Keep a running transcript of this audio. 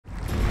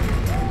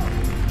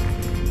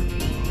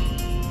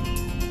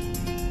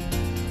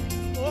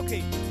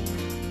Okay.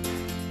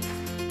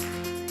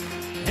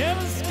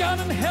 Heaven's gone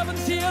and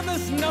heaven's here,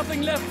 there's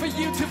nothing left for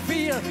you to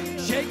fear.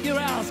 Shake your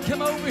ass,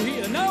 come over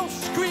here, now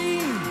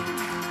scream.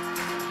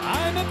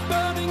 I'm a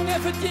burning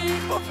effigy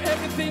of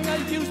everything I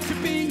used to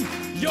be.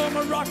 You're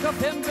my rock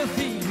of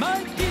empathy,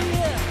 my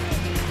dear.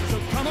 So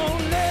come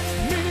on, let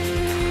me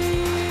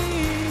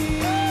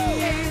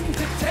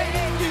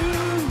entertain you.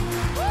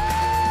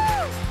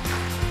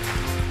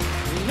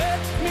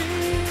 Let me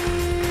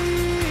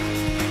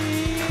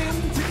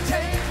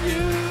entertain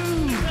you.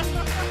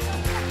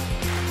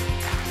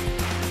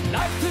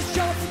 Life is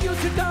short for you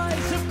to die,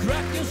 so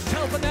crack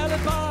yourself an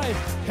alibi.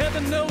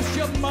 Heaven knows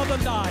your mother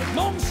died,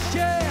 mon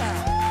cher.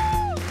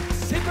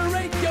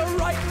 Separate your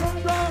right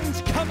from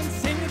wrongs, come and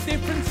sing a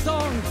different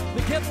song.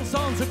 The kettle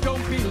songs that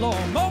don't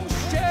belong, mon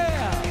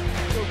cher.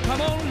 So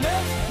come on,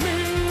 let me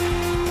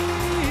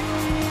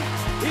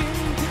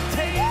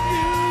entertain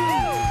you.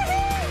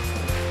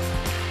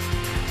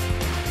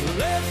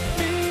 Let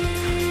me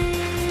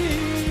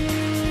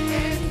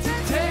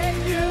entertain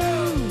you.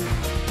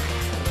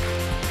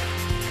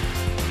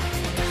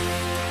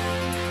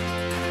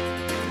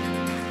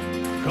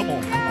 Come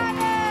on, come on.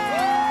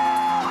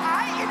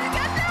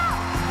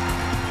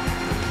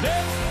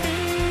 Let me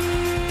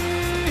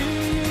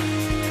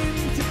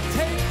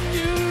entertain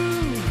you.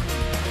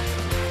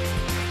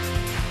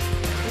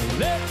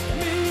 Let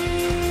me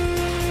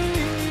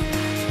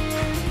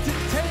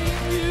entertain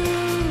you.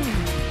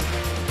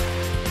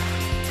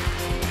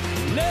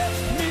 Let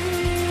me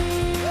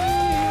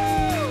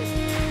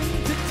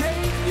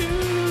entertain you.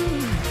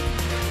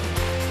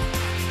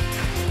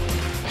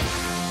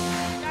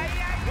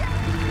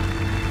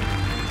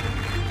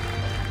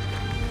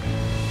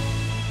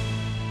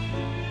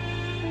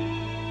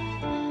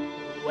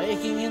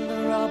 Waking in the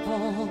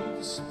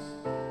rubbles,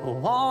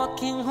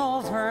 walking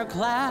over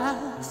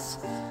glass.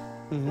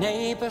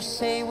 Neighbors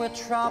say we're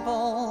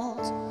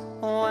troubled,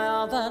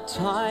 well the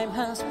time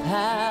has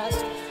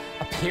passed.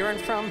 Appearing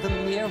from the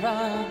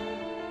mirror,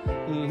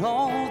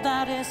 no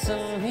that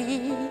isn't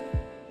me.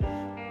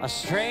 A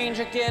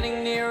stranger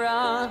getting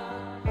nearer,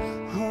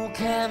 who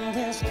can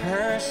this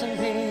person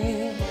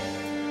be?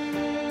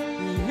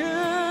 You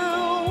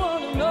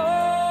won't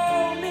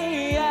know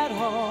me at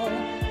all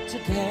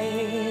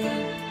today.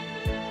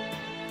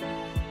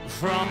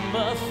 From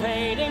a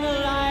fading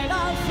light